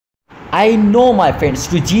I know, my friends,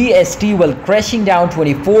 to GST will crashing down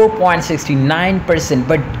 24.69%,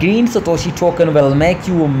 but green Satoshi token will make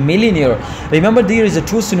you a millionaire. Remember, there is a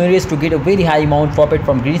two scenarios to get a very high amount profit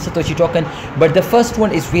from green Satoshi token, but the first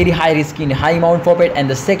one is very high risky and high amount profit, and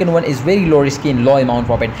the second one is very low risky and low amount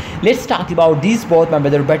profit. Let's talk about these both, my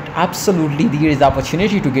brother, but absolutely there is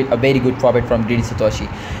opportunity to get a very good profit from green Satoshi.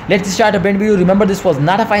 Let's start a brand video. Remember, this was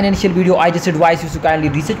not a financial video. I just advise you to kindly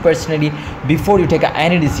research personally before you take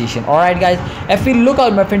any decision. Alright guys, if we look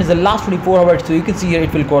out, my friends, the last 24 hours, so you can see here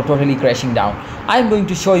it will go totally crashing down. I'm going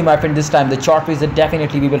to show you, my friend, this time the chart is that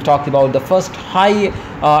definitely we will talk about the first high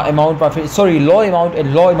amount profit, sorry, low amount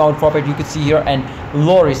and low amount profit you can see here, and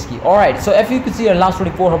low risky. Alright, so if you can see in last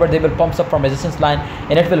 24 hours, they will pump up from resistance line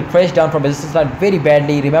and it will crash down from resistance line very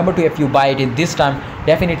badly. Remember to, if you buy it in this time,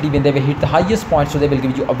 definitely when they will hit the highest point, so they will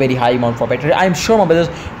give you a very high amount profit. I am sure, my brothers,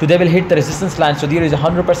 to they will hit the resistance line, so there is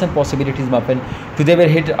 100% possibilities, my friend, to they will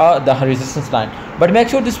hit the resistance line. But make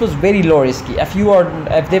sure this was very low risky. If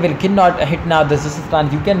they will cannot hit now the resistance line,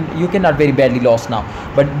 you cannot very badly lost now,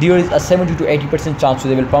 but there is a 70 to 80% chance, so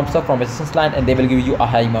they will pump up from resistance line and they will give you a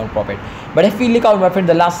high amount profit. But if we look out, my friend,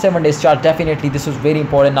 the last 7 days chart, definitely this was very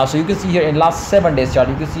important now. So you can see here in last 7 days chart,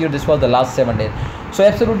 you can see here this was the last 7 days. So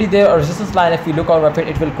absolutely there are resistance line. If you look out, my friend,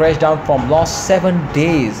 it will crash down from last 7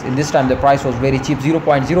 days. In this time the price was very cheap,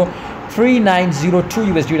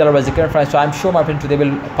 0.03902 USD dollar was the current price. So I'm sure, my friend, they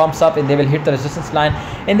will pumps up and they will hit the resistance line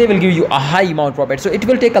and they will give you a high amount profit. So it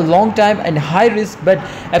will take a long time and high risk, but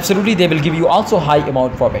absolutely they will give you also high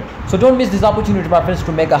amount profit. So don't miss this opportunity, my friends,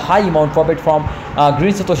 to make a high amount profit from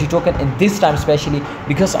green Satoshi token in this time, especially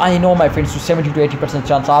because I know, my friends, to 70 to 80%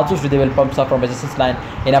 chance also, so they will pump up from resistance line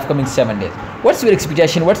in upcoming 7 days. What's your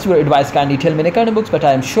expectation? What's your advice? Kindly tell me in the comment box. But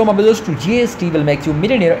I am sure, my brothers, to GST will make you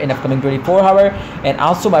millionaire in upcoming 24 hours and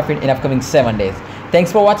also, my friend, in upcoming 7 days.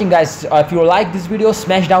 Thanks for watching, guys. If you like this video,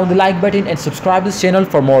 smash down the like button and subscribe this channel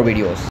for more videos.